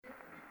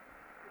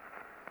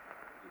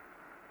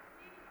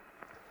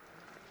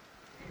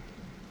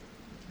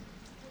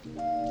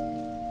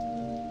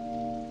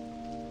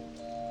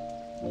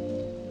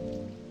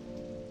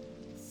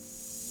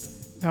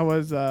That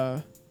was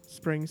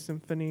Spring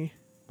Symphony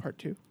Part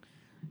 2.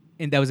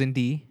 And that was in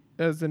D.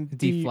 That was in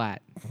D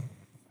flat.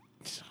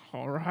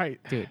 All right.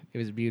 Dude, it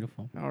was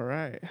beautiful. All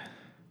right.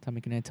 Tommy,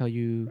 can I tell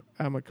you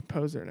I'm a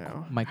composer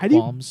now. my How do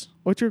you- qualms?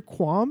 What's your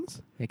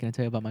qualms? Yeah, can I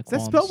tell you about my Is that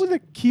qualms? spelled with a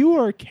Q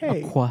or a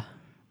K? A qua.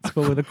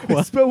 Spelled with a qua.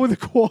 It's spelled with a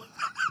Q.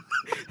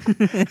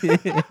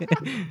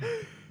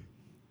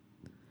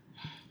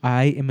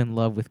 I am in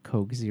love with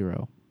Coke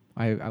Zero.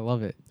 I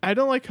love it. I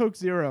don't like Coke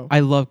Zero. I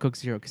love Coke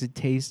Zero because it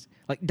tastes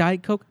like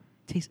Diet Coke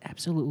tastes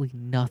absolutely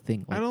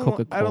nothing like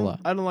Coca-Cola.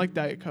 I don't like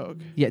Diet Coke.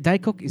 Yeah,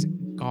 Diet Coke is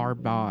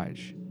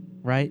garbage,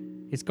 right?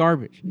 It's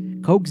garbage.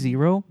 Coke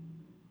Zero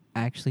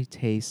actually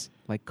tastes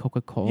like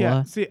Coca-Cola.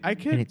 Yeah, see, I and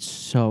can it's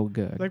so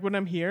good. like when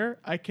I'm here,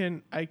 I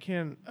can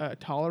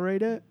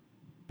tolerate it,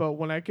 but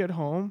when I get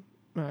home,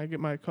 I get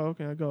my Coke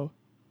and I go.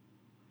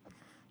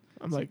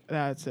 I'm like,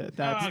 that's it.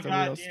 That's the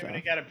real stuff. I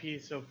gotta pee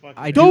so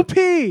fucking. Go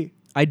pee.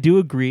 I do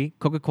agree.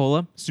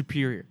 Coca-Cola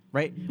superior,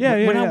 right?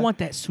 Yeah, When yeah. I want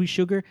that sweet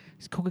sugar,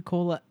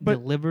 Coca-Cola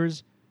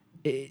delivers.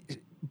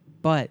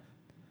 But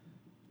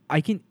I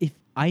can if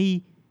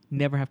I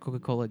never have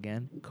Coca-Cola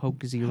again.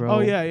 Coke Zero. Oh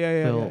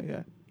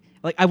yeah.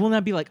 Like I will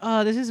not be like,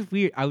 oh, this is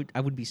weird. I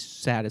would be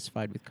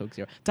satisfied with Coke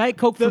Zero. Diet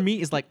Coke for me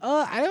is like,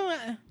 I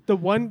don't.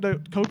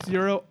 The Coke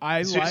Zero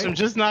I like. I'm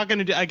just not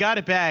gonna do. I got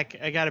it back.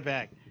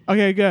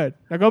 Okay, good.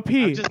 Now go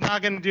pee. I'm just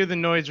not gonna do the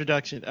noise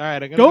reduction. All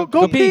right, I'm Go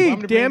gonna pee. I'm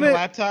gonna Damn bring it. the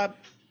laptop.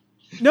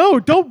 No,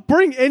 don't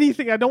bring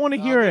anything. I don't want to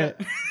hear it.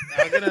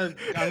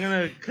 I'm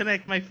gonna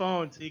connect my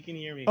phone so you can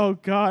hear me. Oh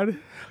God,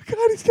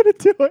 he's gonna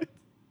do it.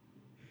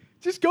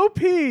 Just go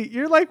pee.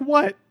 You're like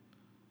what,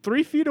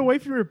 3 feet away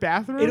from your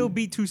bathroom? It'll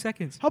be 2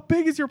 seconds. How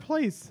big is your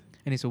place?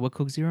 And so what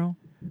Coke Zero?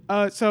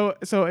 So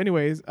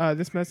anyways,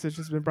 this message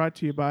has been brought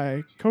to you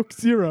by Coke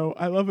Zero.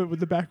 I love it with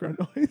the background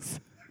noise.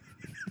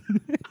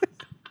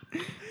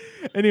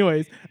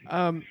 Anyways,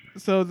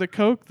 so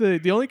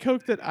the only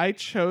Coke that I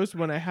chose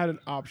when I had an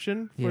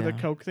option for the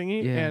Coke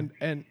thingy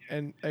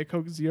and a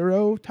Coke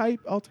Zero type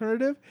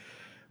alternative,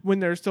 when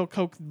there's still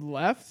Coke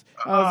left,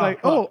 I was like,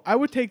 oh, I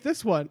would take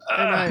this one,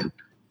 and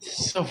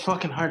It's so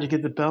fucking hard to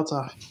get the belt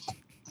off.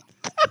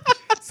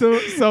 So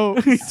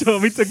He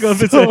told me to go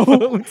his so-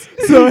 headphones.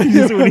 so I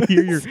just want to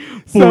hear your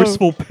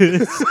forceful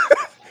piss.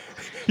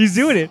 He's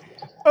doing it.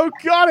 Oh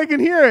God, I can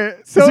hear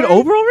it. So Is it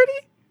over already?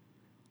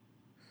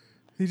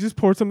 He just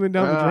poured something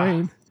down the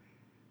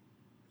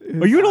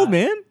drain. Are you an old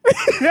man?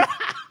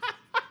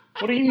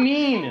 What do you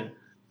mean?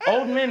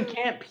 Old men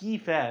can't pee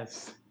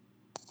fast.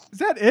 Is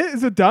that it?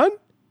 Is it done?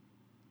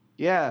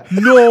 Yeah.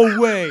 No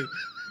way.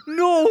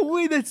 No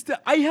way.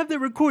 I have that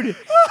recorded.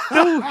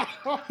 That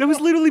was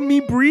literally me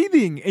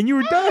breathing, and you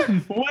were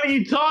done. What are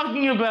you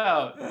talking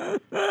about?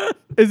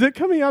 Is it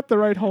coming out the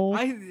right hole?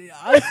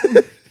 I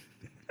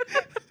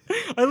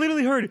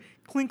literally heard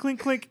clink, clink,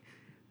 clink.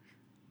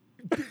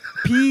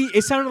 Pee.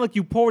 It sounded like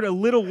you poured a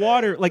little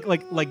water, like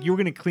you were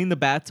gonna clean the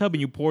bathtub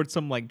and you poured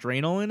some like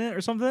Drano in it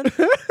or something.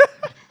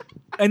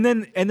 and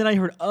then I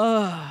heard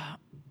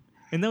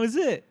and that was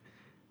it.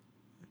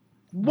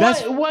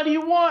 What do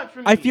you want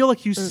from me? I feel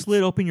like you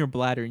slid open your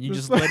bladder and you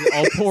just let it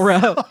all pour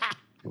out.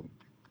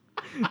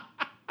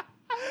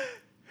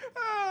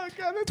 Oh,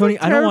 God, that's Tony,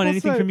 a I don't want terrible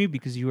anything sight. from you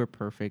because you are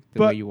perfect the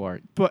But- way you are,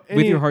 but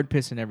with your hard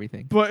piss and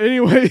everything. But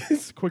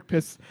anyways, quick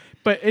piss.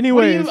 But What do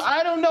anyways,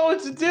 I don't know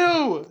what to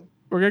do.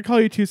 we're gonna call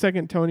you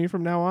 2-second Tony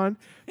from now on.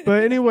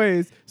 But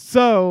anyways,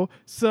 so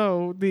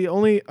the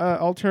only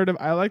alternative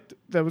I liked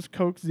that was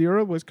Coke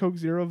Zero was Coke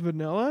Zero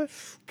Vanilla,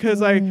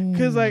 cause I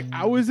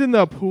was in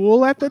the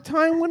pool at the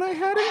time when I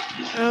had it,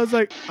 and I was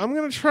like, I'm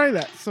gonna try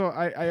that. So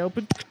I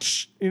opened,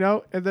 and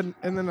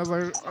then I was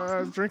like, I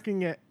was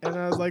drinking it, and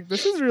I was like,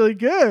 this is really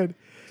good.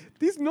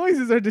 These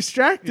noises are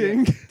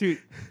distracting. Dude,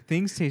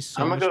 things taste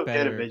so I'm much gonna go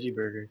better. get a veggie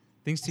burger.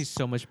 Things taste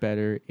so much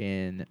better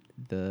in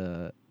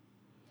the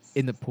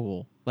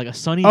pool. Like a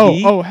Sunny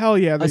D. Oh hell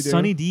yeah, they A do.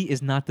 Sunny D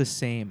is not the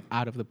same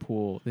out of the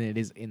pool than it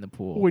is in the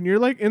pool. When you're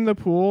like in the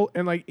pool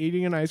and like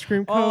eating an ice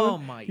cream cone, Oh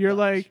my you're gosh.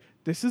 like,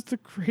 this is the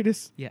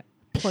greatest Yeah.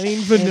 plain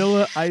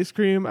vanilla ice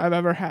cream I've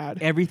ever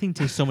had. Everything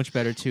tastes so much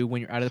better too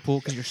when you're out of the pool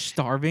because you're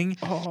starving.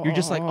 You're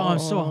just like, oh, I'm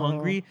so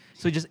hungry.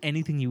 So just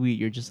anything you eat,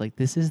 you're just like,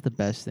 this is the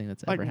best thing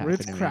that's Like ever happened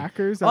Ritz to me.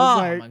 crackers. Oh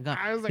I was my God.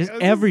 I was like, Just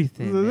this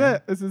everything, Is, this is man.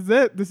 it. This is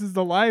it. This is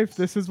the life.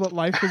 This is what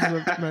life is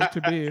meant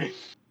to be.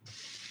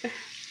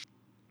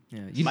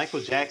 Yeah,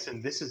 Michael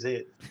Jackson, this is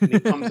it. And he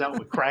comes out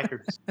with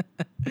crackers.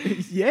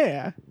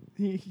 Yeah,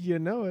 you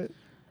know it.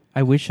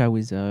 I wish I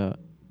was. Whoa!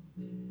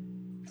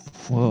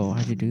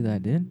 How'd you do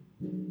that, dude?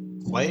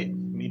 Wait,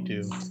 me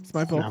too. It's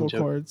my No, I'm vocal joking.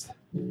 cords.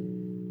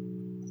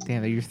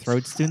 Damn, your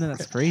throat's doing that.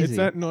 That's crazy. It's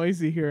that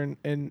noisy here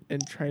in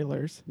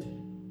trailers.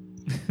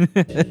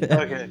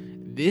 Okay.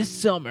 This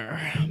summer.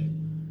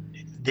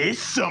 This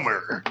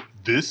summer,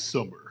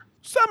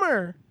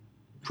 Summer,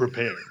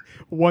 prepare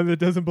one that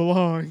doesn't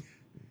belong.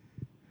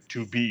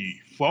 to be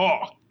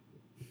fucked.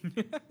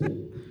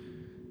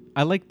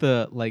 I like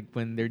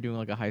when they're doing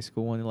like a high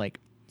school one, like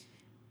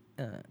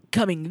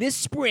coming this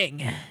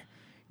spring,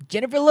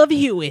 Jennifer Love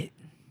Hewitt.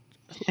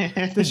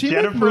 Does she make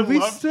Jennifer movies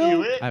Love still?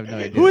 Hewitt? I have no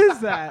idea. Who is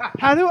that?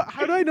 How do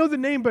I know the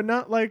name but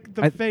not like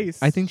the face?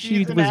 I think she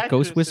She's an was actress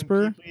Ghost in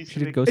Whisperer. Pee-wee's She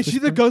did Big- Ghost Is she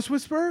Whisperer. the Ghost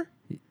Whisperer?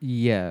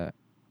 Yeah.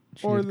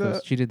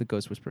 Or She did the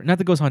Ghost Whisperer, not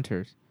the Ghost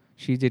Hunters.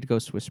 She did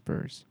Ghost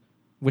Whisperers.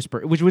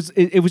 Which was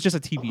it was just a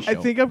TV show. I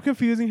think I'm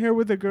confusing her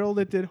with the girl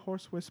that did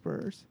Horse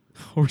Whisperers.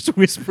 Horse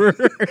Whisperers.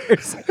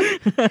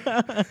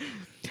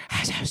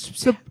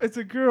 It's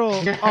a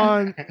girl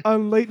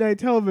on late night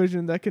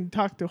television that can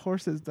talk to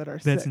horses that are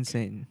That's sick.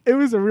 insane. It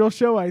was a real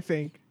show, I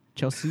think.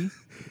 Chelsea,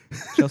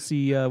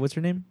 what's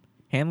her name?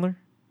 Handler.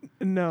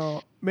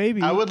 No,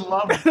 maybe. I would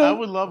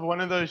love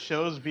one of those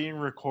shows being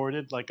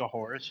recorded like a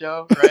horror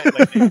show, right?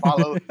 Like they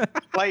follow,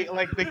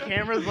 like the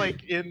camera's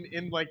like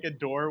in like a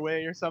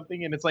doorway or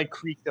something, and it's like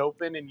creaked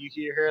open, and you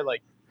hear her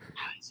like,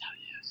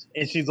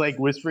 and she's like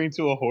whispering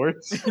to a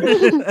horse.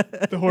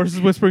 The horse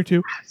is whispering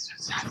too.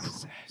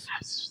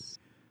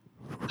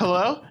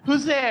 Hello,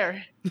 who's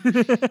there?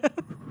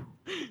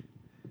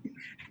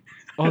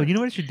 Oh, you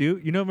know what I should do?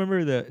 You know,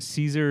 remember the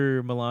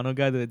Caesar Milano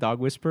guy, the dog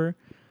whisperer?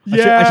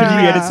 Yeah. I should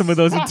re-edit some of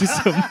those into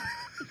some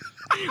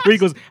where he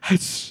goes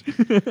hush.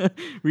 Where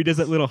he does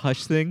that little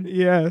hush thing.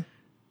 Yeah.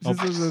 Oh.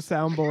 This is a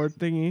soundboard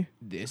thingy.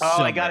 This Oh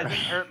my god, summer. it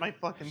just hurt my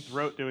fucking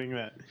throat doing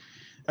that.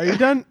 Are you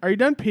done? Are you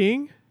done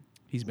peeing?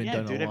 He's been Yeah,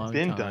 done dude, a long I've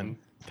been time. done.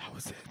 That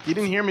was it. You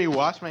didn't hear me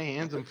wash my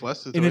hands and flush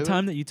the In the toilet?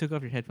 time that you took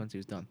off your headphones, he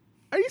was done.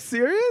 Are you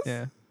serious?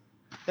 Yeah.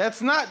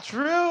 That's not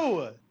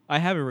true. I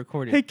have it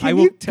recorded. Hey, can I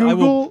will you I will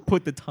Google-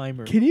 put the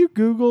timer. Can you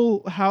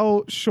Google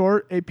how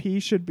short a pee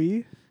should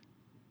be?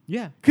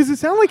 Yeah. Because it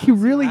sounded like he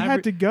really Aver-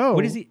 had to go.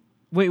 What is he?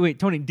 Wait,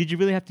 Tony, did you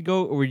really have to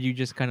go, or were you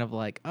just kind of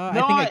like, I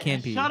think I can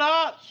pee? Shut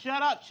up!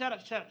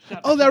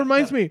 Oh, that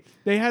reminds me.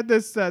 They had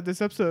this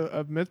episode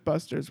of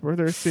MythBusters where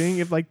they're seeing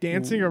if like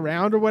dancing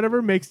around or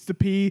whatever makes the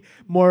pee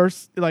more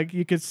like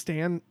you could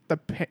stand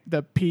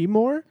the pee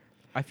more.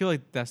 I feel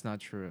like that's not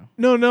true.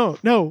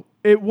 No.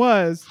 It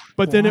was,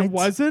 but then it What?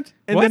 wasn't,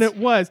 and then What? it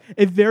was.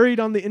 It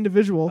varied on the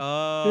individual.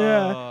 Oh,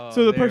 Yeah.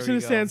 So the there person we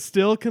who go. stands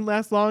still can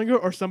last longer,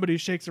 or somebody who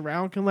shakes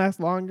around can last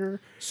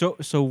longer. So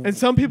And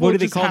some people what do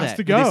they just call has that?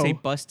 to Would they go. say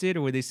busted,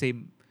 or would they say?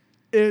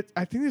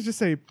 I think they just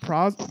say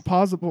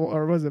plausible,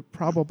 or was it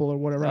probable, or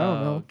whatever. I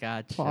don't know.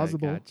 Gotcha.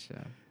 Plausible.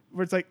 Gotcha.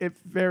 Where it's like it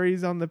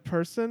varies on the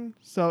person,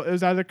 so it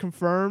was either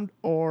confirmed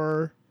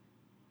or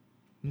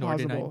Nor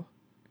did I. plausible.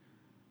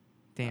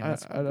 Damn, I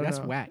don't that's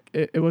know. whack.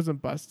 It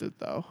wasn't busted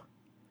though.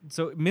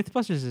 So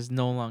MythBusters is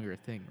no longer a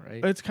thing,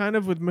 right? It's kind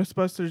of with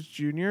Mythbusters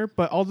Junior,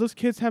 but all those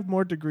kids have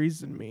more degrees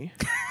than me.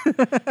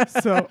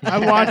 So I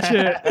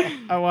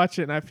watch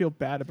it, and I feel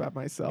bad about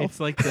myself.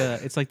 It's like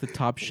the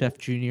Top Chef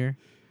Junior.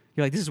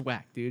 You're like, this is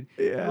whack, dude.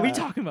 Yeah. What are you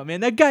talking about, man?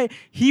 That guy,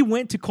 he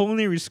went to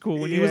culinary school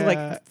when he was Yeah.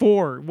 like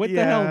 4. What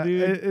the hell,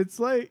 dude? It's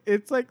like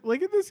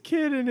look at this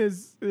kid and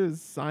his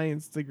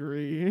science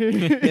degree.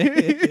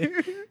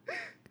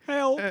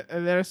 Help.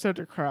 And then I start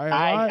to cry a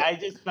lot. I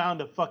just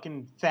found a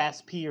fucking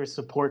fast peer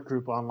support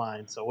group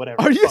online, so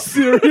whatever. Are you Fuck.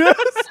 serious?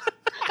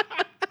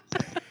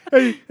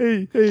 hey.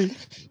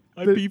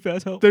 I the- pee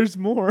fast help. There's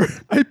more.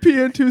 I pee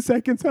in 2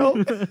 seconds. Help.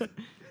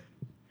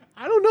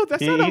 I don't know.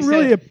 That's He not said-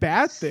 really a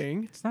bad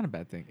thing. It's not a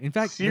bad thing. In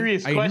fact,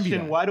 Serious I envy question.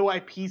 that. Why do I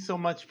pee so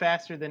much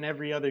faster than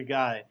every other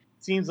guy?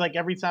 Seems like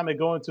every time I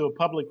go into a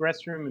public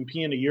restroom and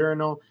pee in a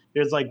urinal,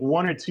 there's like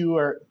one or two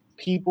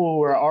people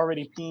who are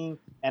already peeing,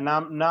 and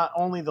I'm not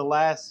only the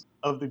last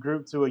of the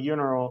group to a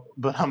urinal,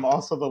 but I'm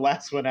also the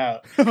last one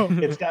out.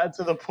 It's gotten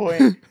to the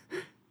point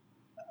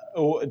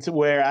to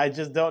where I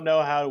just don't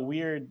know how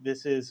weird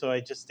this is, so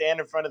I just stand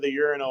in front of the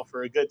urinal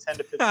for a good 10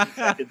 to 15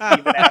 seconds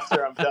even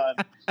after I'm done,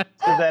 so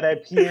that I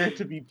appear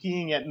to be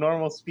peeing at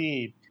normal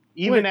speed.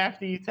 Even Wait.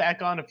 after you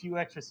tack on a few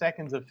extra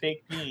seconds of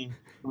fake peeing,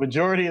 the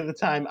majority of the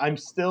time I'm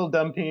still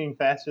done peeing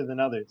faster than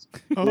others.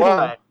 Oh.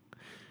 Why?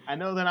 I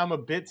know that I'm a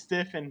bit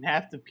stiff and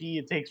have to pee,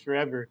 it takes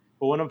forever,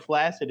 but when I'm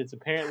flaccid, it's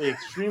apparently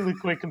extremely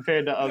quick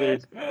compared to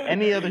others.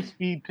 Any other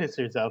speed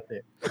pissers out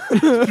there?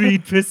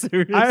 Street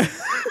pissers.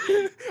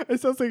 It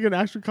sounds like an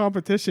actual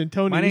competition.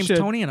 Tony, My you name's should-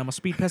 Tony, and I'm a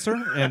speed pisser.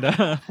 And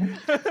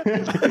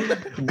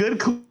Good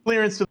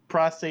clearance to the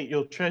prostate.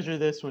 You'll treasure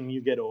this when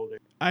you get older.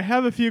 I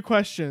have a few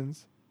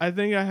questions. I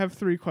think I have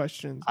 3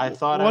 questions. I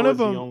thought one I of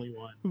was them, the only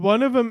one.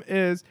 One of them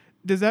is,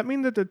 does that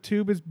mean that the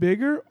tube is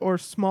bigger or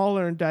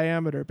smaller in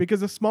diameter?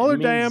 Because a smaller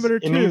diameter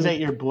It means that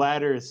tube, your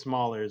bladder is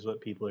smaller, is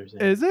what people are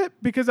saying. is it?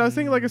 Because I was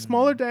thinking like a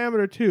smaller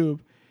diameter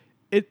tube,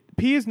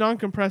 pee is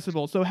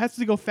non-compressible, so it has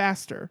to go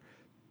faster.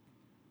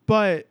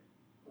 But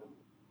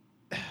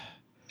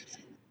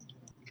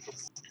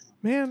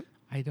man,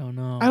 I don't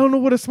know. I don't know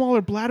what a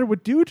smaller bladder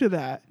would do to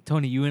that.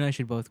 Tony, you and I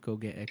should both go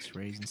get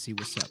X-rays and see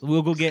what's up.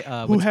 We'll go get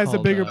Who what's has a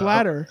called, bigger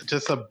bladder?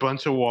 Just a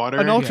bunch of water.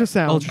 An Yeah,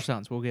 ultrasound.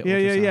 ultrasounds. We'll get Yeah.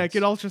 ultrasounds.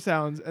 Get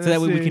ultrasounds. So that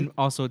way we can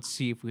also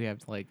see if we have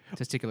like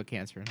testicular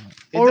cancer or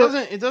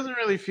not. It doesn't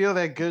really feel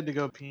that good to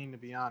go peeing, to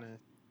be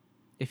honest.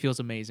 It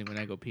feels amazing when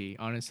I go pee.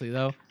 Honestly,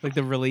 though, like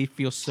the relief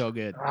feels so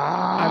good.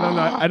 I don't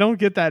know. I don't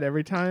get that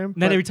every time.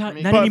 Not but- every time. I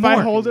mean- Not But anymore. if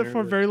I hold it for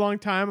a very long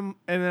time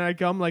and then I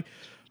go, I'm like,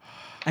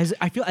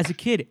 I feel as a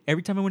kid,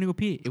 every time I went to go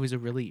pee, it was a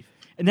relief.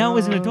 And now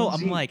as an adult, I'm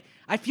see. like,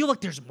 I feel like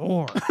there's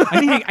more.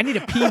 I need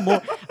to pee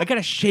more. I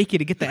gotta shake it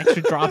to get the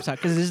extra drops out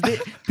because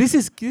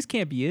this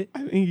can't be it.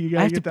 I think you I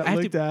gotta have get to- I that have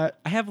looked to- at.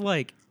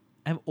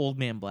 I have old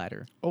man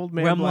bladder. Old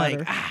man Where I'm bladder.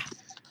 like,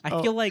 I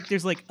Oh. feel like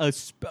there's like a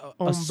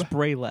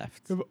spray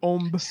left.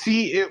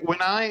 See,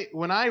 when I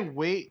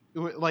wait,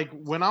 like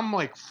when I'm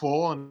like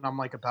full and I'm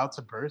like about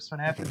to burst when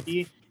I have to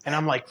pee, and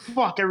I'm like,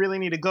 fuck, I really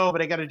need to go,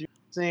 but I gotta do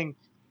this thing.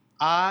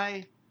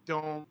 I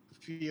don't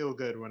feel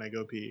good when I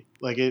go pee.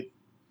 Like it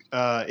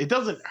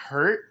doesn't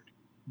hurt,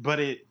 but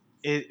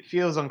it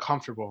feels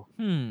uncomfortable.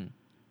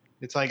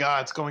 It's like,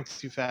 it's going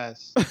too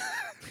fast.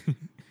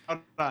 Hold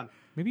on.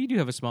 Maybe you do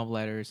have a small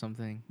bladder or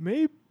something.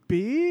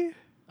 Maybe.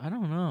 I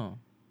don't know.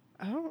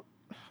 I don't.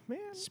 Man.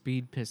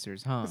 Speed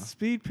pissers, huh?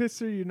 Speed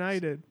Pisser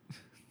United.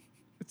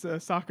 It's a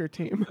soccer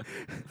team.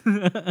 You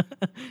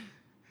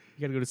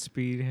gotta go to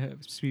Speed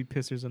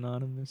Pissers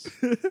Anonymous.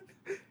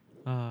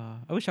 I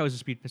wish I was a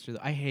speed pisser.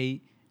 I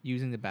hate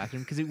using the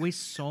bathroom because it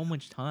wastes so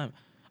much time.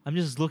 I'm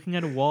just looking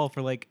at a wall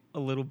for like a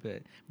little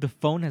bit. The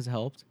phone has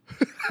helped.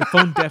 The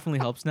phone definitely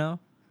helps now.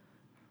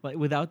 Like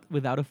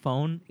without a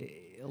phone,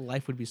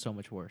 life would be so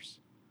much worse.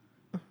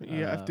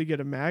 You have to get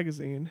a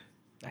magazine.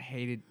 I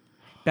hated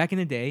back in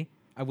the day.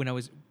 When I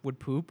would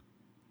poop,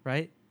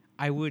 right?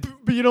 I would.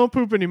 But you don't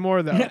poop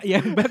anymore, though.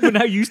 Yeah, back when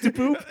I used to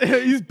poop.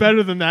 He's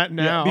better than that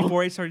now. Yeah,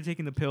 before I started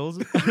taking the pills.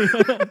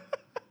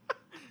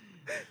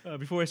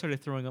 Before I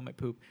started throwing up my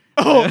poop.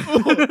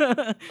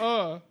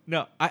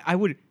 No, I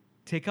would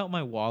take out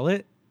my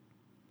wallet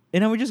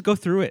and I would just go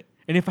through it.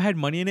 And if I had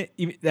money in it,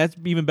 that's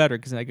even better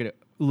because then I could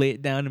lay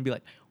it down and be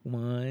like,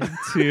 1,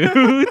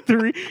 2,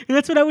 3. And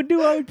that's what I would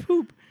do. I would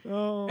poop.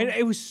 Oh. And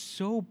it was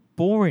so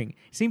boring.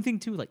 Same thing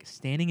too, like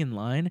standing in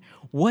line.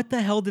 What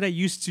the hell did I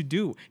used to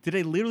do? Did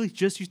I literally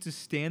just used to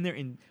stand there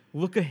and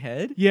look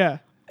ahead? Yeah.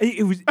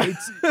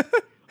 It's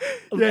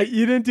Yeah,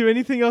 you didn't do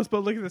anything else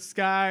but look at the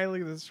sky,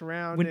 look at the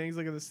surroundings,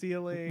 look at the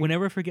ceiling.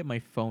 Whenever I forget my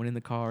phone in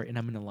the car and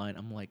I'm in a line,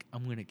 I'm like,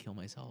 I'm gonna kill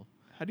myself.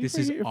 How do you this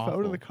is forget your phone in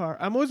awful. the car?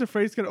 I'm always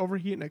afraid it's gonna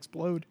overheat and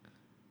explode.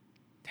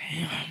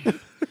 Damn.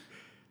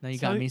 Now you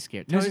got Tony- me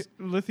scared.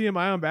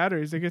 Lithium-ion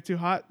batteries, they get too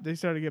hot, they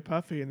start to get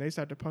puffy, and they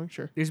start to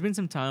puncture. There's been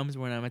some times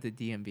when I'm at the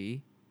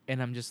DMV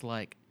and I'm just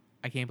like,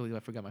 I can't believe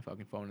I forgot my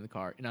fucking phone in the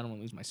car and I don't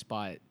want to lose my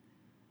spot.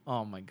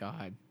 Oh my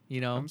god,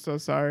 you know. I'm so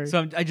sorry.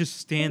 So I just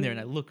stand there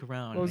and I look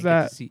around. What was and I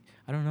get that? to see,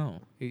 I don't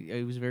know.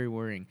 It was very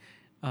worrying.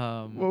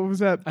 What was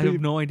that? I have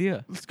no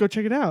idea. Let's go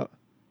check it out.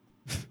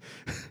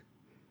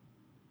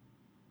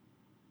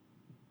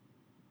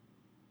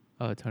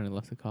 Oh, Tony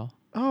left the call.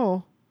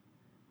 Oh,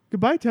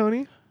 goodbye,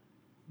 Tony.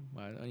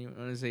 I don't even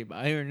want to say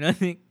bye or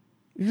nothing.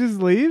 You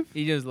just leave?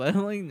 He just left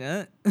like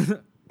that.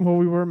 Well,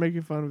 we were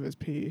making fun of his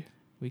pee,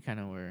 We kind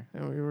of were.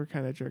 and we were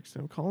kind of jerks to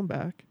him. Call him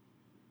back.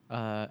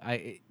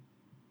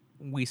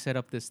 We set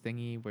up this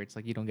thingy where it's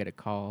like you don't get a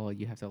call,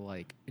 you have to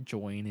like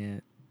join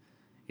it.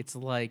 It's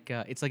like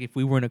if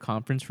we were in a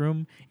conference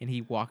room and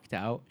he walked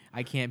out,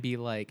 I can't be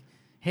like,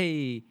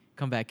 "Hey,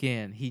 come back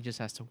in." He just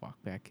has to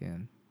walk back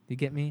in. You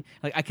get me?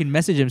 Like I can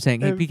message him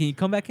saying, "Hey, P, can you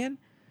come back in?"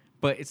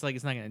 But it's like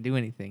it's not gonna do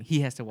anything.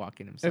 He has to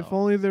walk in himself. If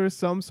only there was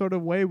some sort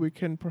of way we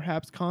can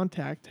perhaps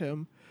contact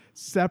him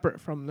separate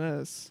from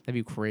this. That'd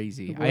be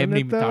crazy. I Wouldn't haven't it,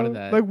 even thought of though?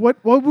 that. Like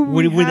what would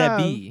we Would that have?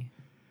 be?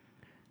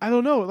 I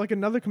don't know. Like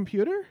another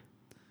computer?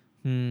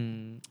 I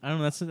don't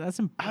know.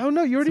 That's I don't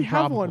know. You already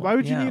have one. improbable. Why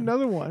would you Yeah. need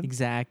another one?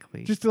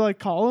 exactly Just to like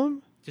call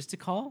him? just to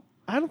call.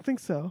 I don't think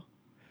so.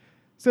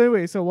 So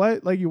anyway, so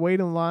what? Like you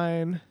wait in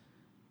line.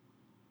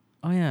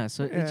 Oh yeah,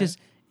 so Yeah.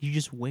 you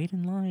just wait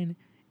in line.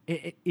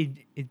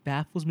 It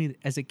baffles me.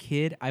 As a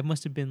kid, I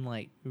must have been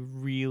like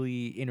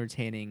really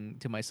entertaining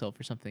to myself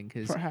or something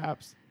because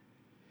Perhaps.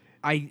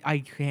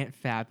 I can't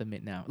fathom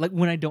it now. Like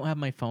when I don't have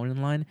my phone in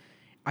line,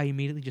 I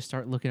immediately just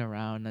start looking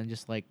around and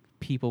just like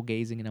people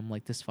gazing, and I'm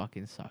like, this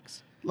fucking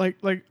sucks. Like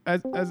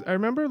as I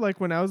remember, like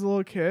when I was a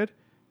little kid,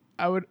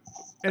 I would,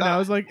 and I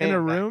was like in hey, a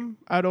back. room.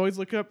 I'd always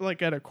look up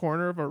like at a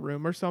corner of a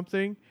room or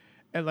something,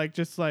 and like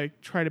just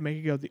like try to make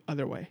it go the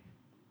other way.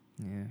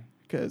 Yeah,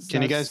 Cause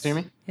Can you guys hear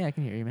me? yeah, I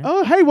can hear you, man.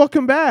 Oh, hey,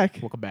 welcome back.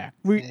 Welcome back.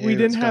 We Hey,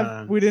 didn't what's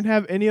going we on? didn't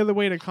have any other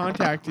way to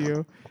contact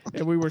you,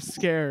 and we were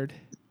scared.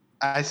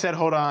 I said,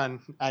 hold on.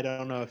 I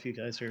don't know if you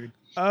guys heard.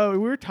 Oh, we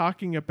were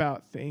talking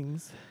about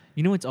things.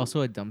 You know what's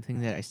also a dumb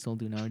thing that I still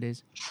do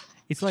nowadays?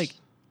 It's like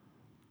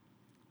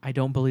I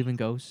don't believe in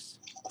ghosts.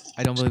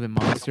 I don't believe in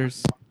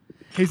monsters.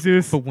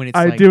 Jesus, But when it's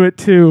I like, do it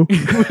too.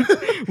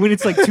 when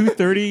it's like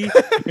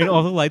 2:30 and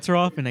all the lights are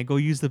off and I go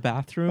use the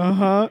bathroom,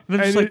 Uh-huh. and I'm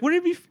just And like,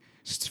 wouldn't it be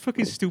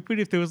fucking stupid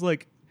if there was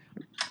like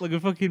a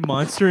fucking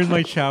monster in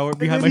my shower And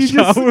behind then my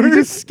shower? you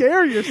just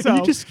scare And yourself.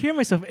 you just scare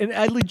myself, and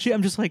I legit,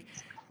 I'm just like,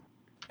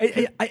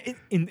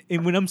 and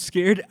when I'm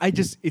scared,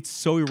 it's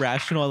so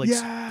irrational. I like,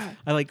 yeah.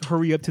 I like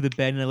hurry up to the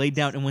bed and I lay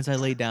down, and once I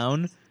lay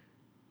down,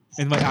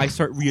 and my eyes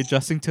start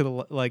readjusting to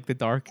the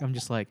dark, I'm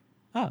just like,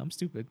 I'm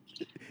stupid.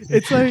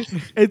 It's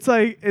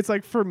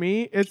like for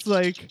me, it's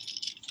like,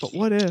 but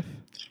what if?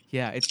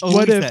 Yeah, it's always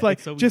What if that. like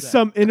It's always just that.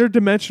 some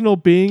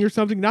interdimensional being or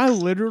something, not a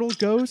literal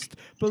ghost,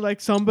 but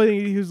like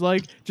somebody who's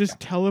like just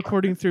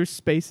teleporting through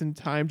space and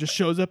time just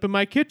shows up in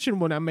my kitchen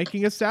when I'm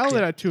making a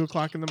salad at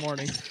 2:00 in the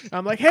morning.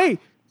 I'm like, hey,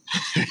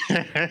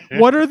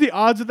 what are the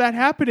odds of that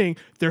happening?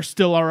 There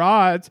still are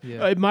odds.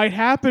 Yeah. It might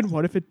happen.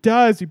 What if it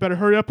does? You better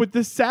hurry up with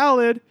this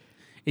salad.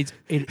 It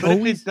But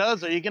always. if it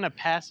does, are you gonna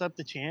pass up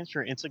the chance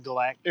for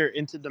intergalactic or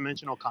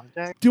interdimensional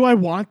contact? Do I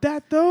want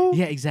that though?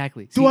 Yeah,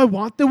 exactly. Do I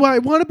want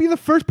to be the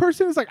first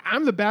person? It's like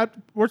I'm the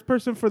worst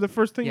person for the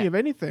first thing Yeah. of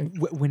anything.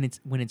 When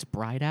it's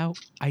bright out,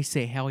 I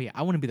say hell yeah.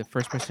 I want to be the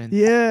first person.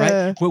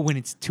 Yeah. Right. When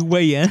it's 2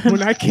 a.m.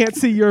 When I can't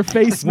see your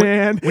face,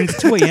 man. when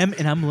it's 2 a.m.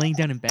 and I'm laying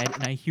down in bed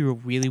and I hear a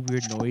really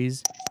weird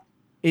noise,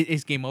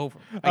 it's game over.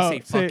 I say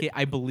fuck it.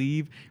 I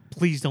believe.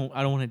 Please don't.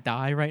 I don't want to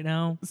die right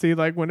now. See,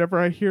 like whenever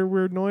I hear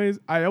weird noise,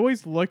 I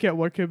always look at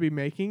what could be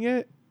making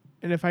it,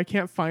 and if I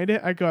can't find it,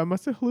 I go, I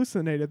must have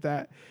hallucinated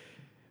that.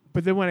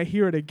 But then when I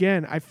hear it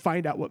again, I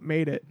find out what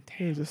made it.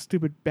 There's a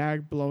stupid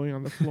bag blowing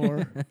on the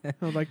floor.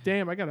 I'm like,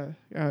 damn, I gotta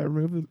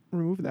remove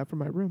that from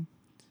my room.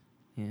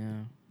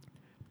 Yeah.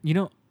 You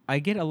know, I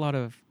get a lot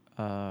of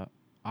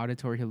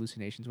auditory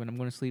hallucinations when I'm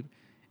going to sleep,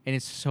 and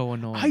it's so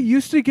annoying. I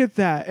used to get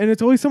that, and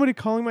it's always somebody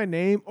calling my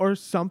name or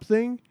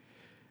something.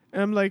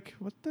 And I'm like,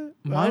 what the?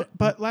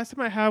 But last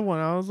time I had one,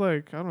 I was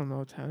like, I don't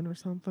know, 10 or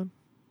something.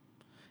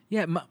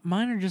 Yeah,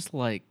 mine are just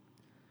like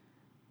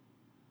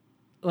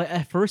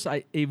at first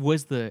it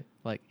was the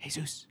like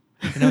Jesus,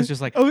 and I was just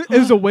like, Oh, it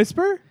was a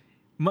whisper?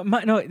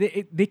 No,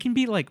 they can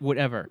be like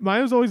whatever.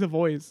 Mine was always a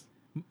voice.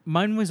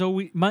 Mine was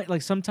always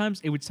like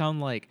sometimes it would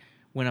sound like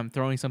when I'm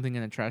throwing something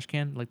in a trash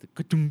can, like the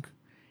ka-dunk,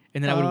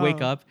 and then I would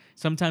wake up.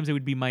 Sometimes it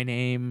would be my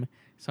name.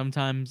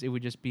 Sometimes it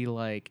would just be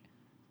like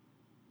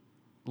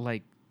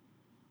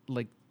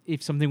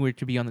if something were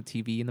to be on the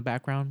TV in the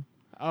background.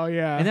 Oh,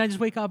 yeah. And then I just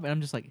wake up and I'm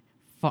just like,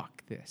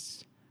 fuck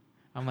this.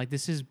 I'm like,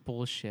 this is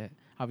bullshit.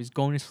 I was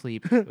going to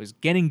sleep. It was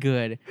getting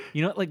good.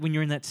 You know, like when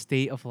you're in that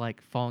state of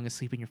like falling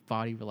asleep and your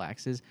body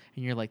relaxes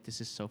and you're like, this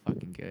is so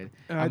fucking good.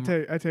 I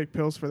take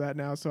pills for that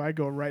now, so I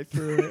go right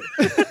through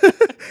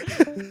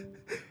it.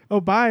 Oh,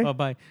 bye. Oh,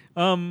 bye.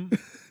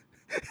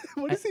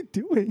 What is he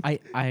doing?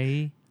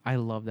 I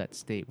love that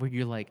state where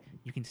you're like,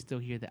 you can still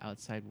hear the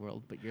outside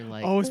world, but you're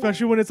like, Oh,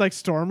 especially when it's like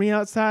stormy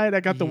outside. I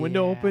got the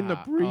window open, the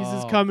Yeah. breeze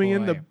is Oh, coming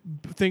in, boy.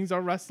 the things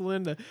are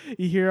rustling,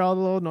 you hear all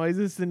the little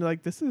noises, and you're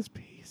like, this is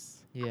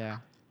peace. yeah.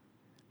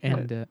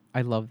 And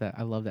I love that.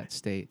 I love that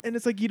state. And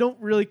it's like you don't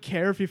really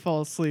care if you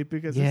fall asleep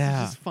because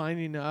Yeah. it's just fine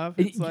enough.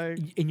 And It's like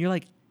you're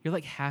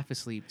like half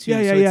asleep too. Yeah,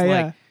 so yeah, it's yeah, like,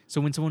 yeah.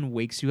 So when someone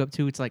wakes you up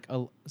too, it's like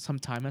some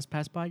time has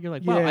passed by. You're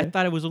like, wow, I Yeah.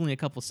 thought it was only a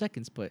couple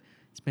seconds, but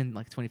it's been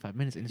like 25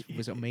 minutes and it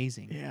was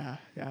amazing. yeah,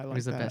 I like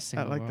was the that. best thing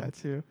I in the like world. that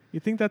too.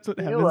 You think that's what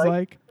You heaven's like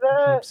like?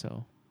 I hope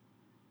so.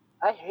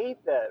 I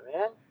hate that,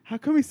 man. How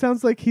come he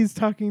sounds like he's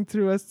talking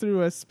through us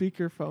through a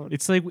speakerphone?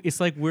 It's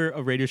like we're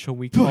a radio show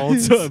we But call to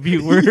it's- a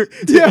viewer.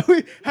 Yeah.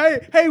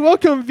 Hey,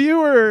 welcome, lucky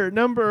viewer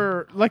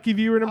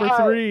number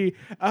Hi. 3.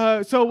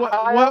 So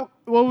Hi.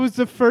 what was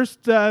the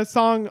first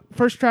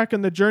first track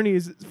on the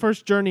Journey's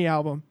first Journey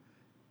album?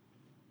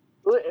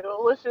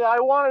 Listen, I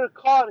wanted to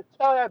call to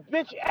tell that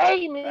bitch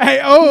Amy. Hey,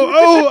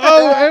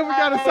 oh, hey, we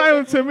gotta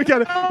silence him. We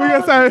gotta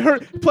silence her.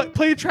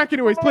 Play a track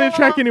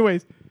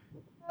anyways.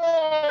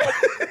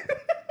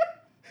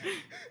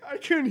 I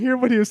couldn't hear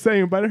what he was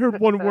saying, but I heard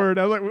one word.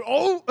 I was like,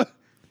 oh.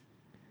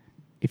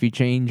 If you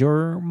change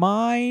your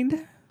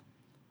mind,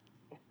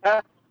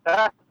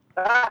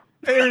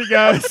 There he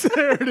goes.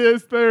 There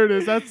it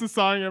is. That's the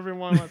song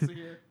everyone wants to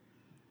hear.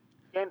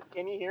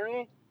 Can you hear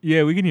me?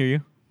 yeah, we can hear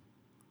you,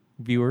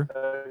 viewer.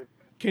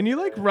 Can you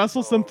like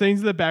rustle some things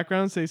in the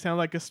background so you sound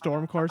like a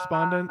storm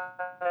correspondent?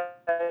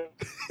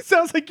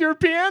 Sounds like you're a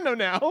piano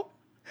now.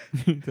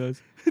 It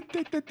does.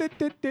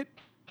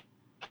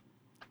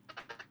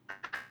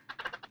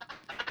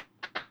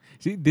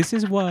 See, this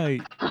is why.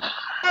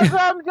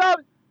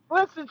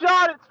 Listen,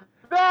 John, it's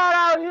bad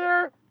out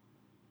here.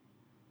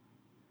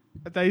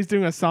 I thought he was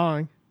doing a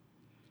song.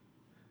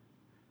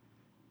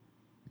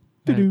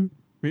 Uh, Doo-doo.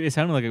 It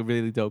sounded like a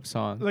really dope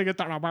song. Like a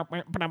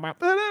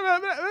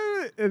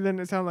and then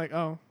it sounded like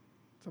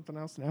something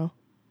else now.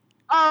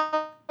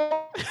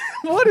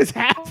 What is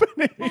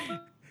happening?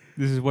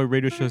 This is why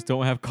radio shows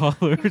don't have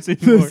callers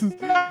anymore.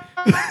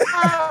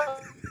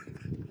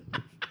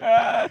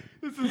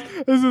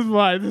 This is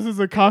why. This is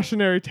a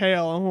cautionary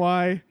tale on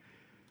why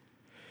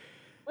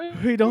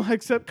we don't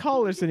accept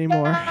callers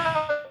anymore.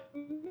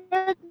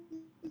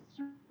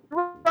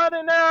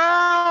 Running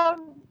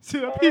around. See,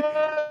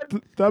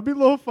 that'd be a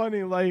little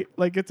funny. Like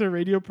it's a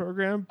radio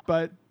program,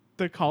 but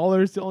the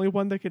caller is the only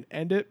one that can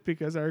end it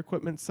because our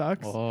equipment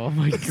sucks. Oh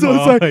my god! So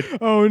it's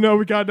like, oh no,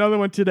 we got another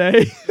one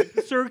today.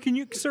 sir, can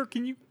you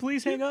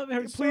please hang up?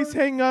 Please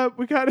hang up.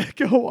 We gotta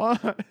go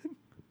on.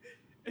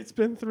 It's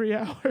been 3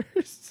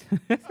 hours.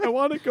 I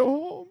want to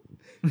go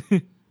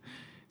home.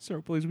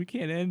 Sir, please, we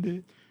can't end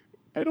it.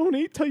 I don't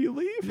eat till you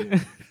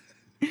leave.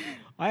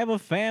 I have a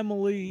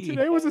family.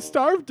 Today was a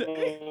starved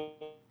day.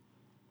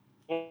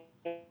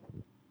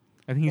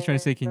 I think he's trying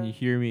to say, "Can you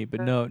hear me?"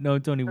 But no,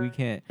 Tony, we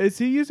can't. Is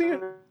he using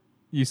it?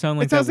 You sound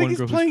like It sounds that like one he's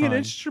girl who's playing an crying.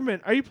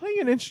 instrument. Are you playing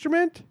an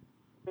instrument?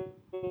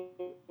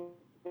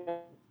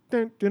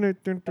 Dun, dun, dun,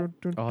 dun, dun,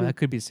 dun, Oh, dun. that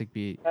could be a sick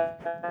beat.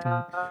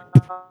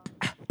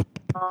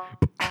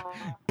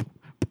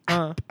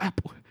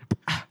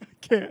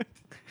 Can't.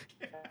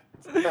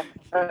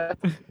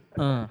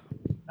 I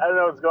don't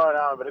know what's going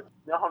on, but it's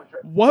no. I'm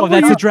trying. What Oh, were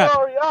that's you? a trap.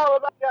 Sorry, y'all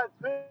about that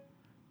spin.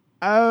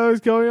 I was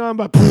going on,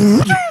 but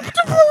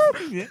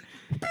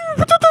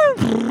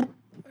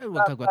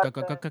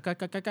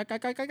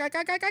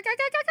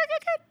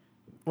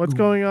what's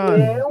going on?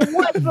 Yeah,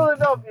 West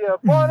Philadelphia,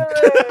 born and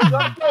raised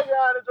on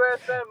playground address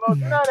and most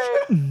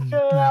nutty.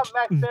 Chilling out,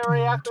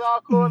 maxing, acting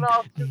all cool and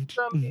all shooting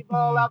some people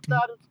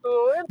outside of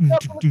school. In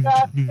up in the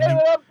sky,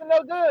 aiming up to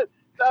no good.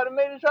 Started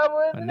making trouble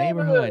in A the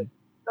neighborhood. neighborhood.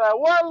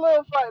 One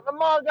little fight. My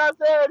mom got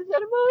there and said,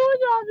 "Mom, what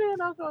y'all doing?"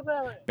 I'm so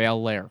bad.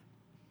 Bel Air.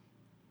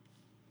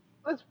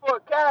 This poor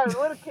cat,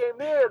 when it came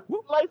near,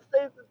 light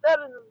stays that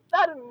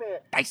in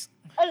there. Nice.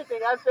 Anything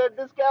I said,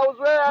 this guy was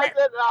rare. I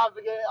said, "Nah,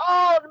 forget it."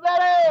 Oh, that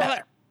Bel is.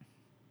 Air.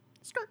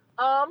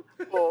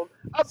 Pulled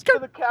up to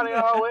the county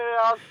hallway.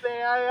 I'm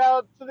saying, I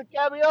out to the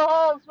cabin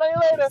home. Smell you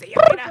later. See you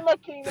later. In my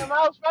kingdom,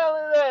 I was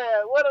finally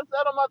there. What a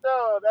set on my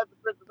throne. That's the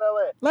Prince of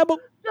Bel-Air. Lambo.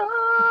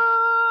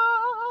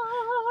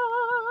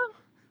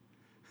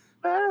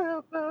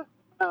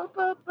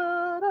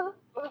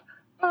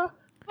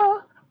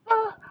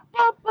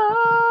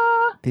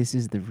 This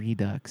is the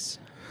Redux.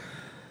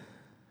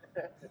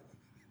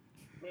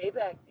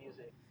 Maybach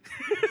music.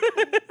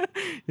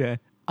 Yeah.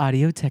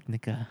 Audio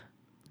Technica.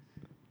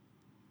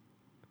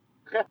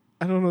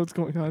 I don't know what's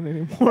going on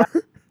anymore.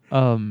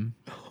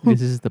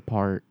 This is the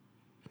part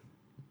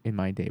in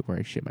my day where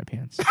I shit my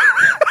pants.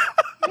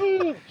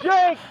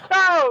 DJ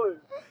Khaled.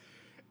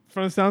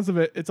 From the sounds of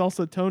it, it's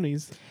also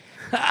Tony's.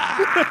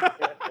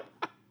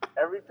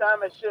 Every time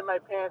I shit my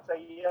pants, I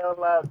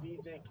yell out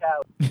DJ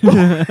Khaled.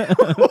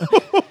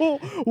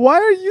 Why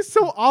are you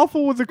so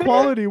awful with the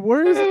quality?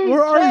 Where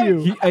are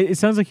you? It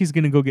sounds like he's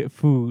gonna go get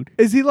food.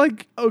 Is he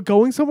like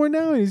going somewhere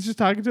now and he's just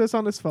talking to us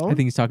on his phone? I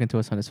think he's talking to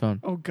us on his phone.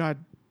 Oh God,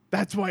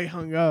 that's why he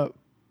hung up.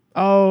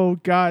 Oh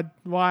God,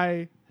 why?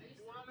 You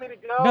want me to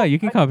go? No, you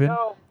can come in.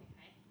 go.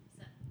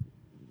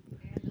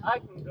 I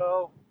can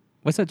go.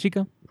 What's up,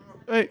 Chico?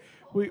 Wait,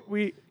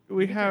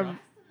 we have.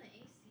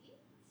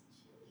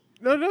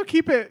 No,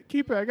 keep it.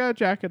 I got a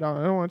jacket on.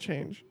 I don't want to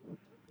change.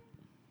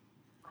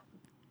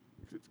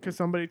 Because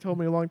somebody told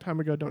me a long time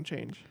ago, don't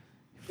change.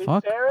 Is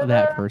Fuck Sarah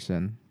that there?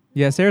 person.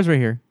 Yeah, Sarah's right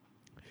here.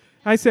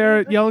 Hi,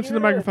 Sarah. She's Yell into the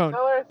cutest. microphone.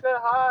 Tell her I said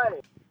hi.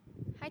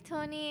 Hi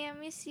Tony, I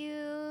miss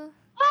you.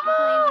 I'm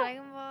playing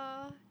Dragon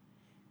Ball.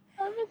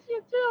 I miss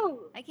you too.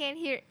 I can't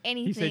hear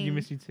anything. He said you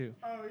miss you too.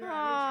 Oh,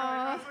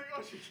 Aw.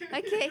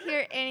 I can't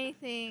hear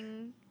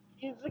anything.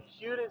 He's the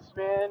cutest,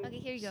 man. Okay,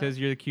 here you go. Says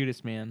you're the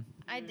cutest man.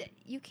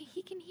 He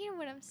can hear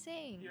what I'm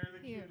saying. You're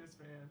the Here. cutest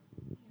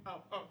man.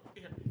 Oh,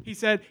 here.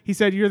 He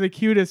said you're the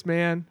cutest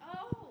man.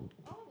 Oh,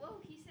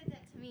 he said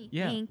that to me.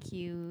 Yeah. Thank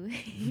you.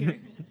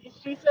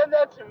 She said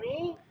that to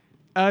me?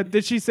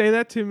 Did she say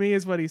that to me?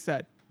 Is what he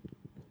said.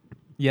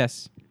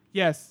 Yes.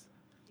 Yes.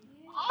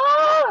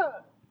 Ah!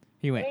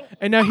 He went.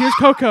 And now here's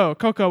Coco.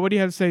 Coco, what do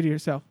you have to say to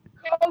yourself?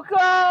 Coco!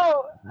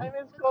 I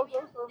miss Coco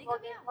so They got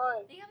fucking me out.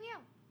 much. They got me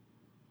out.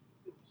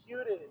 The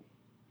cutest.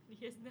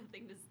 He has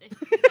nothing to say.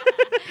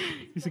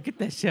 He said, "Get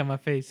that shit out my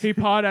face." He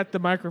pawed at the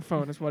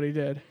microphone is what he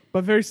did.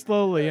 But very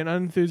slowly and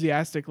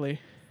unenthusiastically.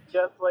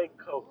 Just like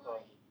Coco.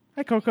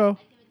 Hi, Coco.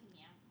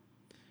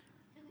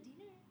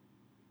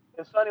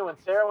 It's funny when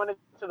Sarah went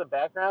into the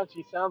background.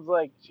 She sounds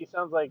like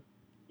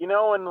you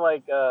know when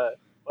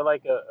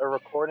a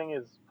recording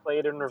is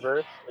played in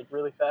reverse, like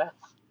really fast.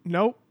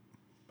 Nope.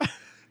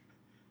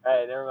 All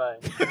right, never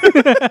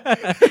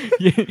mind.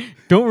 Yeah,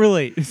 don't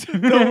relate.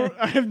 No,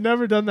 I have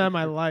never done that in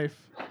my life.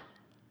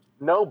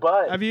 No,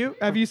 but Have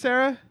you,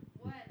 Sarah?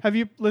 What? Have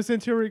you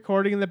listened to a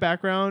recording in the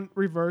background,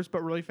 reverse,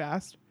 but really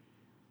fast?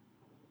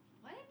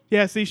 What?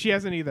 Yeah, see, she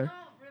hasn't either.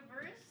 Oh,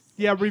 reverse?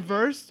 Yeah,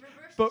 reversed,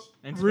 but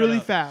And sped really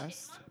up.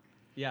 fast.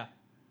 Yeah.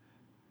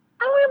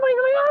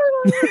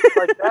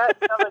 like that,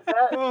 sound like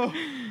that. Oh,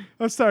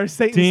 I'm sorry,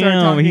 Satan started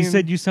Damn, talking. he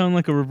said you sound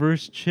like a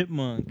reverse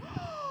chipmunk.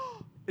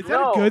 Is that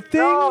a good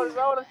thing? No, that's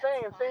not what I'm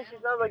saying. I'm saying she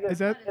sounds like Is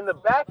that- in the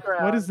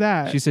background. What is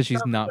that? She said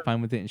she's not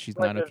fine with it and she's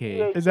like not a okay.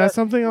 VHS Is that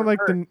something on like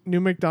the reverse. new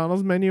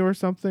McDonald's menu or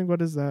something?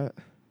 What is that?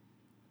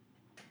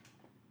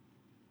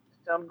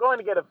 I'm going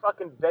to get a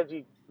fucking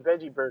veggie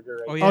burger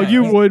right Oh, now. Oh, Yeah,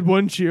 you he's- would,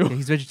 wouldn't you? Yeah,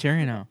 he's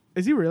vegetarian now.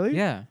 Is he really?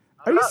 Yeah.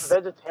 I'm Are you not s-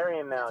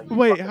 vegetarian now. You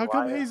Wait, fucking how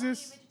come liar. he's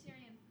this?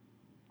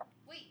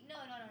 Wait, no.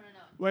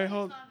 Wait, He's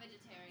hold- not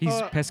vegetarian. He's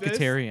this-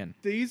 pescatarian.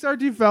 These are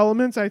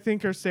developments I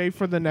think are saved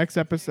for the next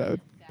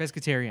episode.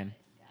 Pescatarian.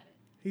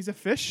 He's a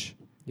fish?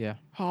 Yeah.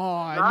 Oh,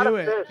 I Not knew a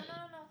it. fish. No,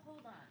 hold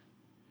on.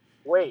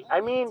 Wait,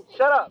 I mean,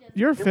 shut up.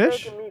 You're a You're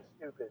fish? making me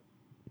stupid.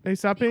 Hey,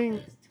 stop being.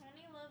 Because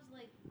Tony loves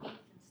like beef and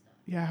stuff.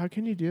 Yeah, how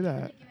can you do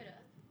that?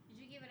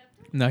 Did you give it up?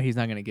 Tony? No, he's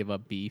not gonna give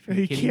up beef. Are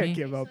you He kidding can't me?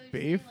 give up So you're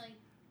beef. saying,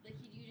 like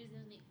you just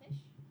doesn't eat fish?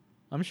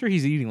 I'm sure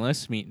he's eating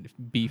less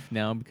beef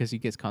now because he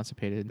gets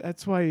constipated.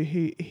 That's why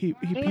he pees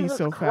Jesus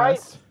so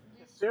Christ. fast.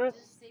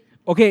 Seriously?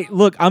 Okay,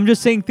 look, I'm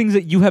just saying things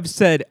that you have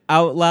said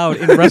out loud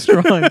in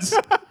restaurants.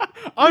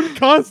 I'm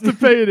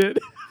constipated.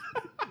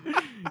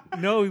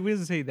 No, he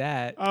doesn't say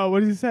that. Oh,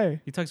 what does he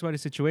say? He talks about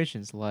his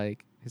situations,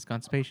 like his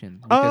constipation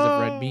because of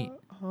red meat.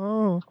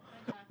 Oh.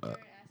 My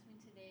doctor asked me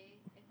today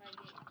if I get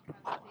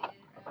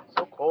constipated around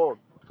So cold.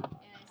 and I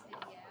said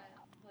yeah,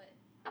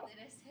 but then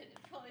I said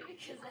probably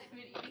because I've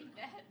been eating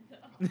bad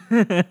though. Because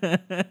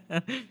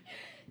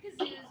he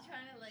was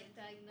trying to like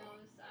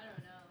diagnose, I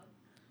don't know.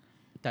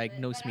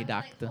 Diagnose me, But I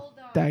was like, doctor. hold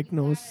on,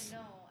 Diagnose. You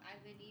gotta know,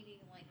 I've been eating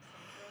like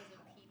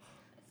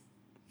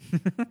some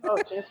frozen pizzas. Oh,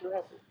 Chance the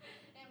Rapper. It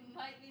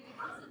might be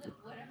because of the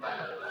whatever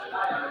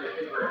I'm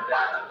eating.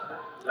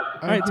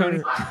 All right,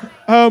 Tony.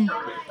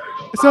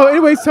 So,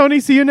 anyways, Tony,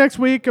 see you next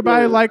week.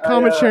 Goodbye. Like,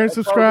 comment, share, and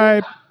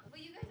subscribe. But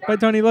you guys Bye,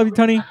 Tony. Love you,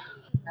 Tony.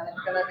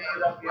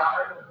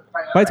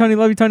 Bye, Tony.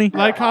 Love you, Tony.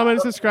 Like, comment,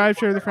 and subscribe.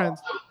 Share with your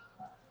friends.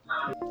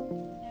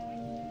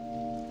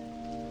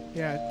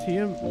 Yeah,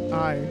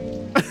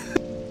 TMI.